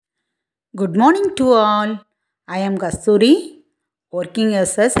Good morning to all. I am Kasturi, working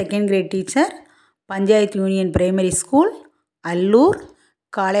as a second grade teacher, Panchayat Union Primary School, Allur,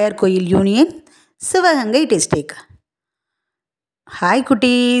 Kalayar Koil Union, Sivagangai District. Hi,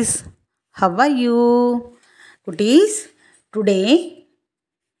 Kutis. How are you? Kutis, today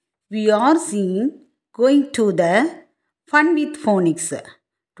we are going to the fun with phonics.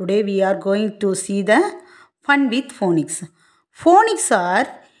 Today we are going to see the fun with phonics. Phonics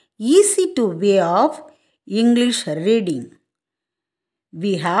are easy to way of English reading.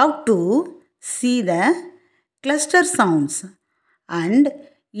 We have to see the cluster sounds and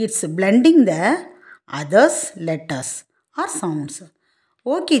it's blending the others letters or sounds.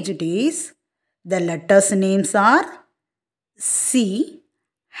 Okay, Judies. The letters names are C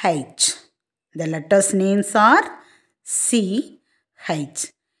H. The letters names are C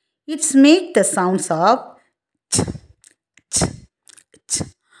H. It's make the sounds of ch, ch, ch.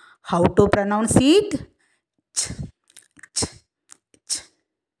 How to pronounce it? Ch, ch, ch.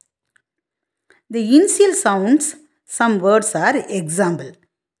 The initial sounds, some words are example.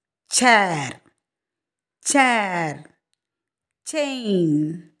 Chair, chair,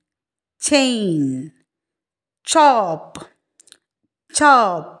 chain, chain, chop,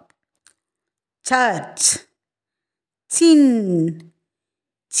 chop, church, chin,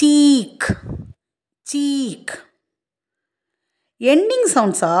 cheek, cheek. Ending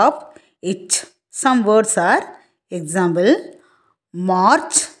sounds of it. Some words are example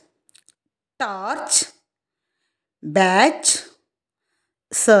march, torch, batch,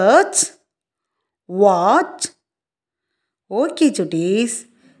 search, watch. Okay, chutties.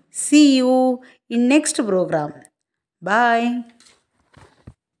 See you in next program. Bye.